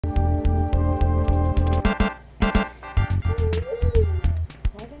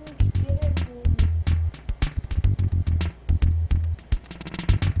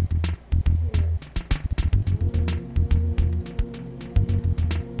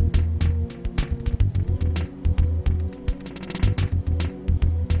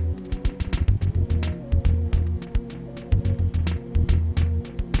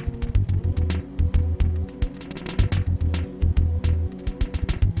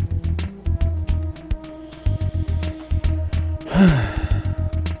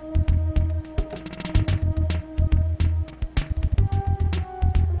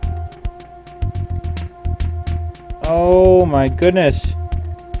my goodness.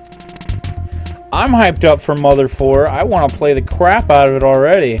 I'm hyped up for Mother 4. I want to play the crap out of it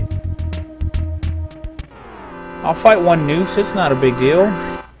already. I'll fight one noose. It's not a big deal.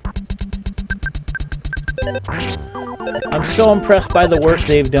 I'm so impressed by the work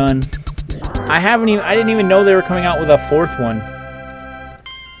they've done. I didn't even know they were coming out with a 4th one.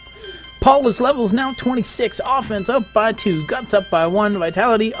 Paula's level's now 26. Offense up by 2. Guts up by 1.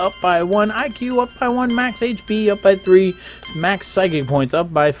 Vitality up by 1. IQ up by 1. Max HP up by 3. Max psychic points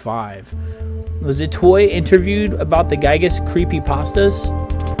up by 5. Was it Toy interviewed about the Gygus creepypastas?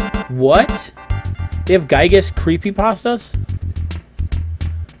 What? They have Gygus creepypastas?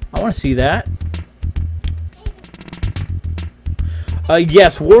 I want to see that.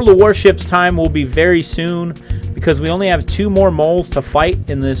 Yes, World of Warships time will be very soon because we only have 2 more moles to fight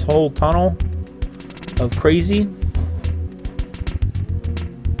in this whole tunnel of crazy.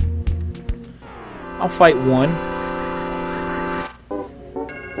 I'll fight one.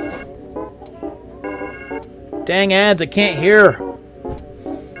 Dang ads, I can't hear.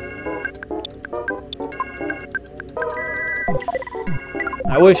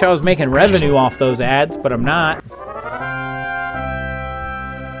 I wish I was making revenue off those ads, but I'm not.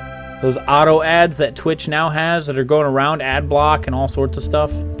 Those auto ads that Twitch now has that are going around ad block and all sorts of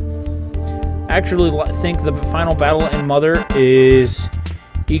stuff. I actually think the final battle in Mother is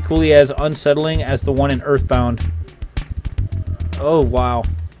equally as unsettling as the one in Earthbound. Oh, wow.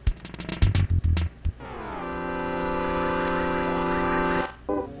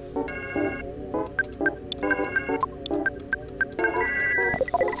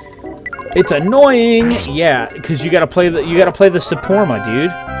 It's annoying, yeah, because you gotta play the Suporma,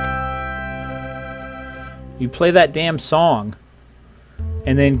 dude. You play that damn song,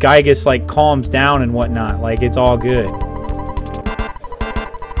 and then Gygus like calms down and whatnot. Like it's all good.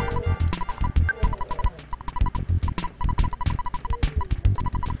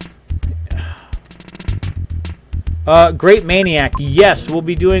 Great Maniac. Yes, we'll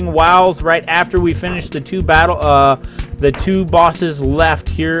be doing WoWs right after we finish the 2 bosses left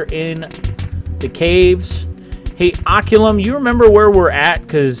here in the caves. Hey, Oculum, you remember where we're at?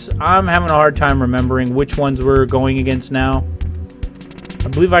 Because I'm having a hard time remembering which ones we're going against now. I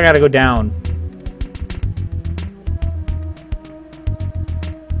believe I gotta go down.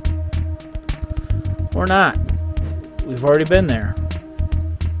 Or not. We've already been there.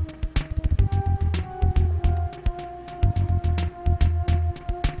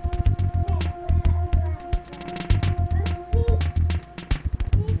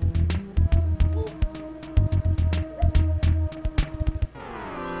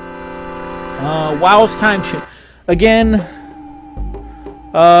 WoW's time again.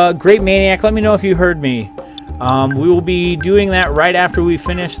 Great Maniac, let me know if you heard me. We will be doing that right after we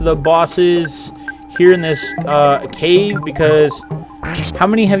finish the bosses here in this cave, because how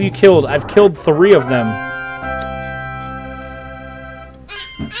many have you killed? I've killed 3 of them.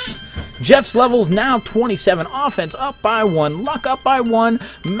 Jeff's level's now 27. Offense up by 1. Luck up by 1.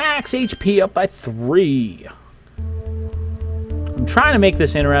 Max HP up by 3. I'm trying to make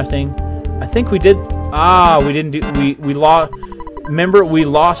this interesting. I think we did. We didn't do. We lost. Remember, we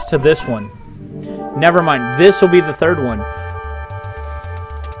lost to this one. Never mind. This will be the 3rd one.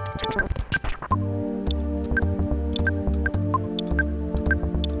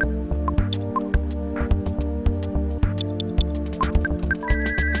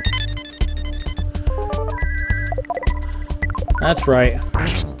 That's right.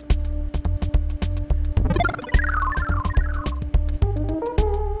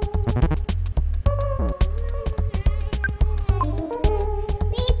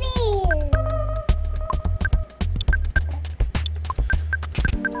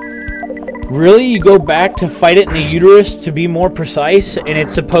 Really? You go back to fight it in the uterus to be more precise, and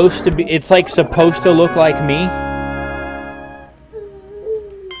it's supposed to be, it's like supposed to look like me?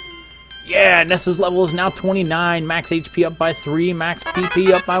 Yeah, Nessa's level is now 29. Max HP up by 3. Max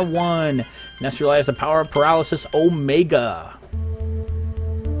PP up by 1. Nessa realized the power of paralysis Omega.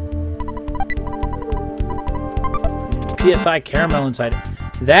 PSI caramel inside it.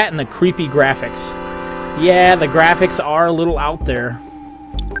 That and the creepy graphics. Yeah, the graphics are a little out there.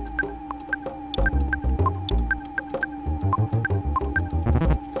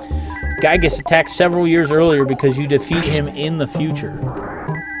 Guy gets attacked several years earlier because you defeat him in the future.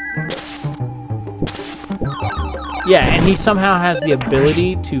 Yeah, and he somehow has the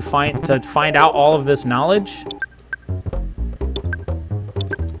ability to find out all of this knowledge.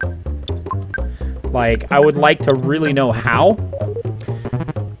 Like, I would like to really know how.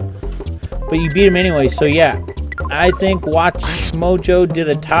 But you beat him anyway, so yeah. I think Watch Mojo did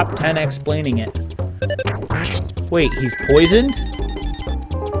a top 10 explaining it. Wait, he's poisoned?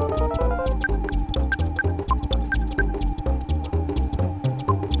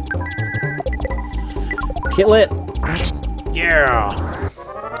 Kill it. Yeah.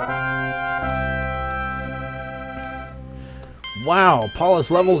 Wow, Paula's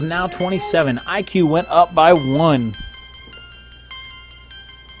level's now 27. IQ went up by 1.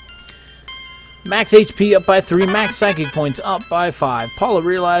 Max HP up by 3. Max Psychic Points up by 5. Paula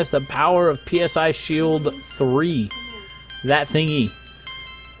realized the power of PSI Shield 3. That thingy.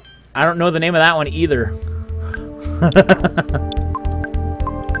 I don't know the name of that one either.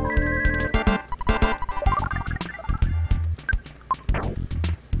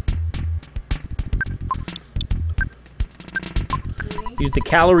 Use the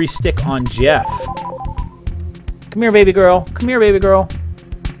calorie stick on Jeff. Come here, baby girl. Come here, baby girl.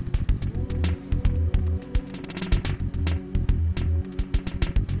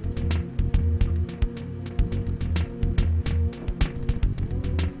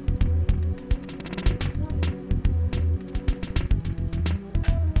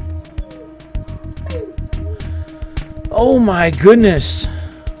 Oh my goodness.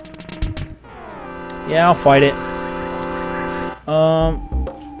 Yeah, I'll fight it.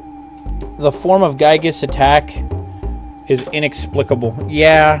 The form of Gygas attack is inexplicable.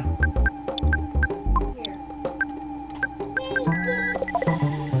 Yeah.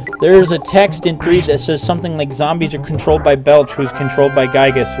 There's a text in 3 that says something like zombies are controlled by Belch, who's controlled by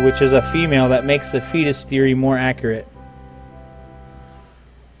Gygas, which is a female that makes the fetus theory more accurate.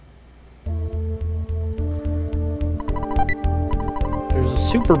 There's a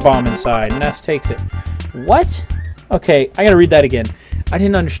super bomb inside, and Ness takes it. What? Okay, I gotta read that again. I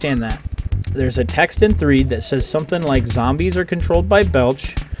didn't understand that. There's a text in 3 that says something like zombies are controlled by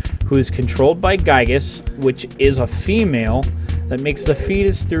Belch, who is controlled by Gygas, which is a female that makes the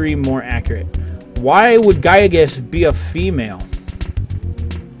fetus theory more accurate. Why would Gygas be a female?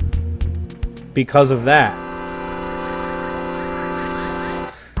 Because of that.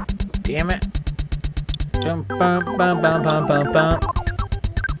 Damn it. Dum bum bum bum bum bum bum.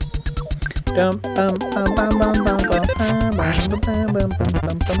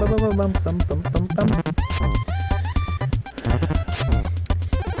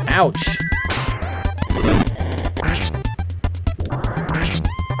 Ouch.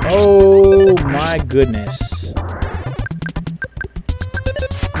 Oh my goodness.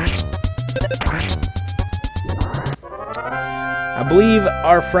 I believe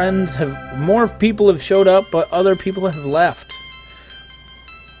our friends have, more people have showed up, but other people have left.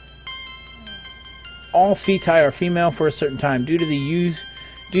 All feti are female for a certain time due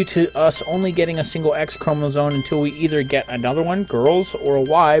to us only getting a single X chromosome until we either get another one, girls, or a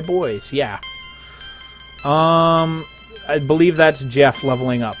Y, boys. Yeah. I believe that's Jeff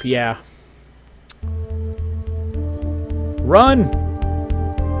leveling up. Yeah. Run!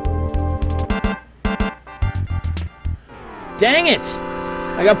 Dang it!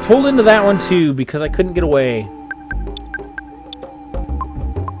 I got pulled into that one too because I couldn't get away.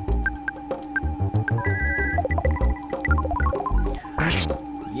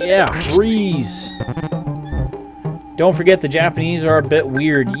 Yeah, freeze. Don't forget the Japanese are a bit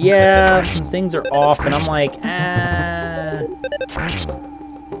weird. Yeah, some things are off, and I'm like, ah.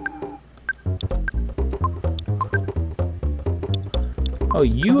 Oh,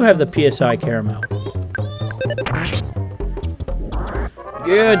 you have the PSI caramel.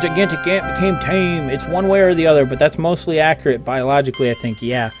 Yeah, gigantic ant became tame. It's one way or the other, but that's mostly accurate biologically, I think.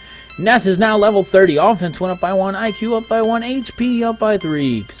 Yeah. Ness is now level 30. Offense went up by 1. IQ up by 1. HP up by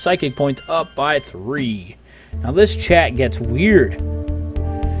 3. Psychic points up by 3. Now this chat gets weird.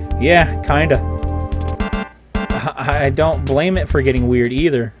 Yeah, kinda. I don't blame it for getting weird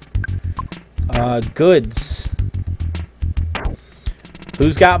either. Goods.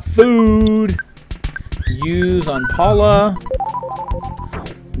 Who's got food? Use on Paula.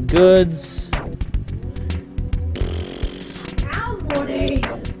 Goods.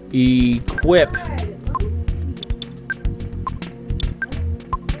 Equip.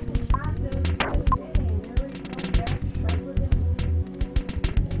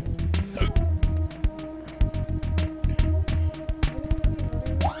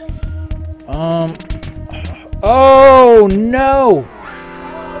 Oh no!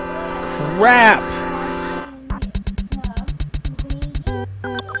 Crap!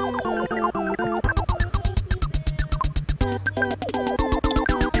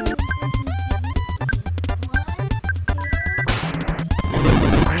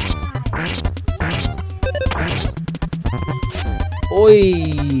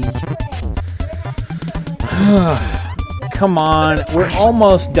 Oi! Come on, we're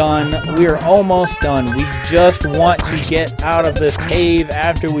almost done. We're almost done. We just want to get out of this cave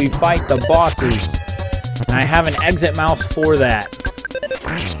after we fight the bosses. And I have an exit mouse for that.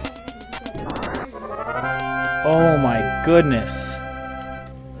 Oh my goodness.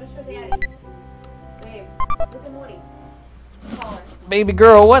 Baby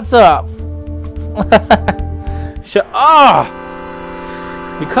girl, what's up?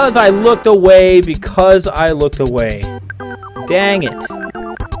 Because I looked away, Dang it.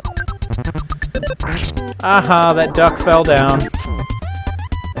 Aha, that duck fell down.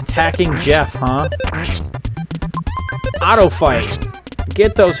 Attacking Jeff, huh? Auto fight.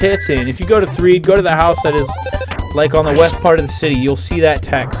 Get those hits in. If you go to 3, go to the house that is like on the west part of the city. You'll see that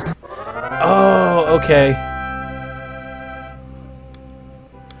text. Oh, okay.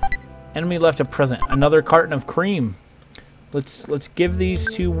 Enemy left a present. Another carton of cream. Let's give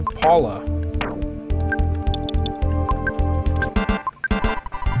these to Paula.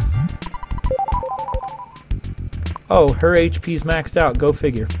 Oh, her HP's maxed out. Go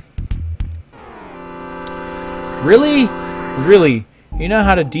figure. Really? Really? You know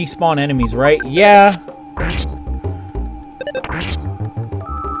how to despawn enemies, right? Yeah.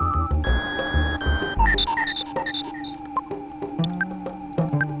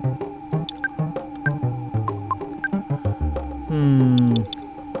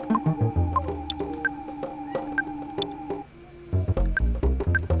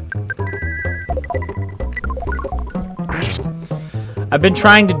 I've been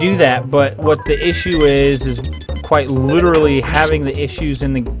trying to do that, but what the issue is quite literally having the issues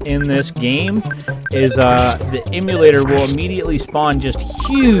in this game is the emulator will immediately spawn just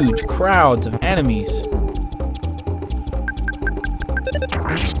huge crowds of enemies.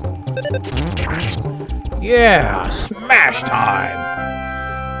 Yeah, smash time.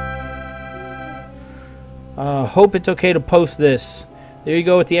 Hope it's okay to post this. There you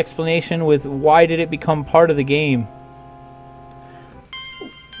go with the explanation with why did it become part of the game.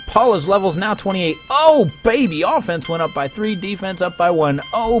 Paula's level's now 28. Oh, baby. Offense went up by 3. Defense up by 1.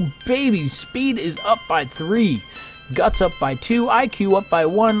 Oh, baby. Speed is up by 3. Guts up by 2. IQ up by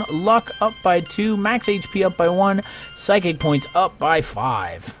 1. Luck up by 2. Max HP up by 1. Psychic points up by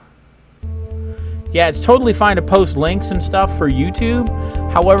 5. Yeah, it's totally fine to post links and stuff for YouTube.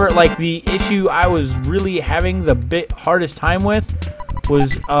 However, like, the issue I was really having the hardest time with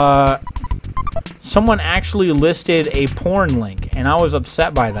was, someone actually listed a porn link, and I was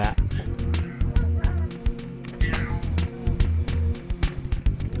upset by that.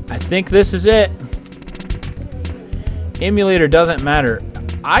 I think this is it. Emulator doesn't matter.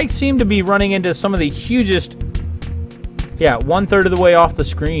 I seem to be running into some of the hugest... Yeah, 1/3 of the way off the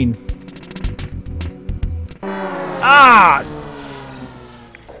screen. Ah!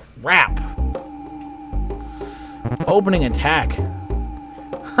 Crap. Opening attack.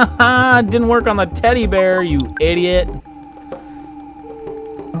 Haha, didn't work on the teddy bear, you idiot.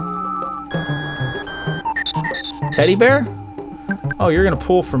 Teddy bear? Oh, you're gonna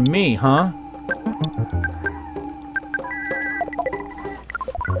pull from me, huh?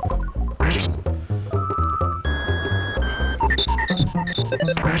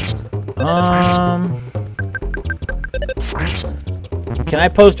 Can I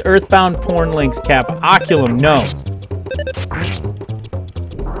post Earthbound porn links, Cap? Oculum, no.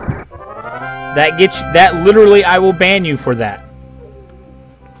 That gets you, that literally, I will ban you for that.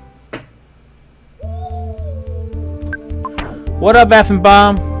 What up, effing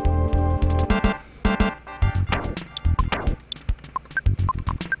bomb?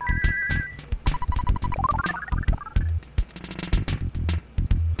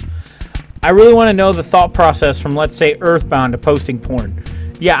 I really want to know the thought process from, let's say, Earthbound to posting porn.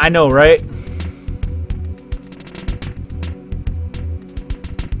 Yeah, I know, right?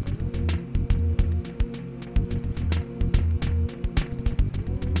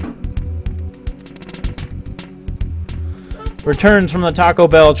 Returns from the Taco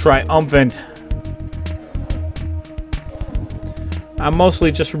Bell triumphant. I'm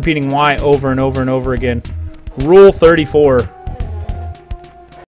mostly just repeating why over and over and over again. Rule 34.